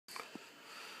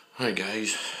Hi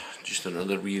guys, just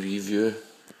another wee review.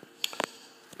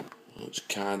 It's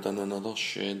KAAs in another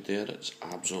shed there. It's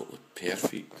absolutely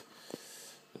perfect. I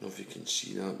don't know if you can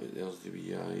see that, but there's the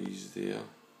wee eyes there.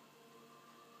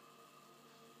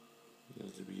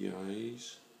 There's the wee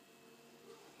eyes.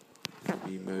 The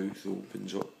wee mouth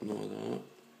opens up and all that.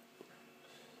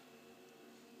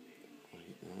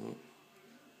 Like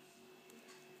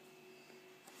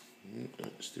that.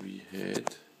 That's the wee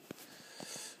head.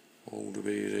 All the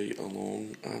way right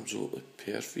along. Absolutely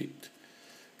perfect.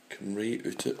 Come right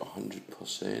out at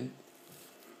 100%.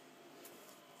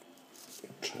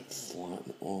 Try to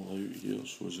flatten it all out here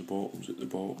so as the bottom's at the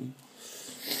bottom.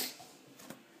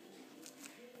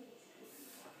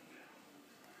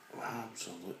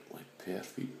 Absolutely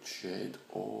perfect shed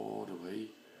all the way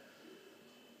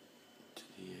to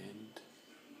the end.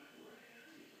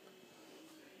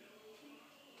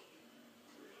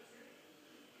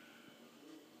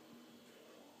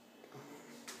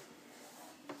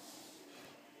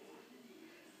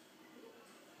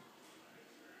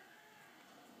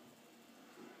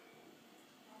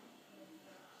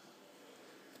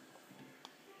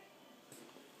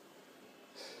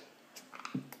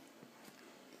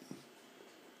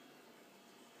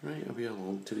 Right away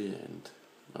along to the end.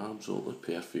 Absolutely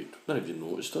perfect. Never even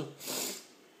noticed her.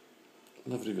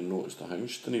 Never even noticed the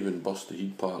house. Didn't even bust the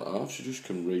heat part off. She just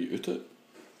came right out it.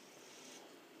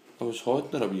 I was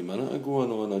holding her a wee minute ago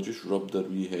and I just rubbed her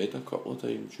wee head a couple of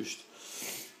times, just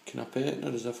kind of petting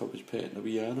her as if I was petting a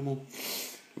wee animal.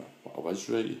 Well, I was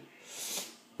really.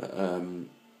 But then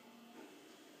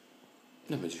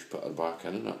we just put her back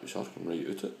in and that was her. Come right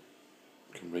out it.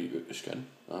 Come right out the skin.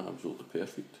 Absolutely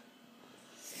perfect.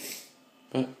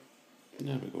 But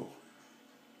there we go.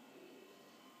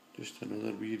 Just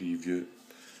another wee review.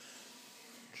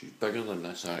 She's bigger than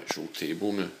this actual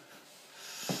table now.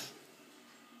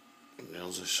 And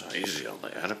there's the size here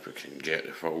there if we can get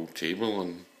the full table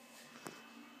and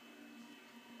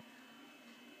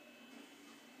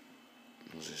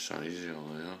there's the size here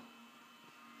there.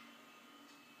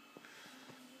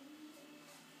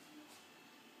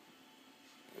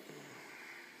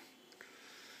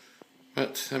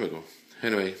 But there we go.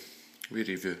 Anyway, wee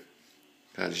review.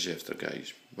 Catch you after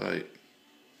guys. Bye.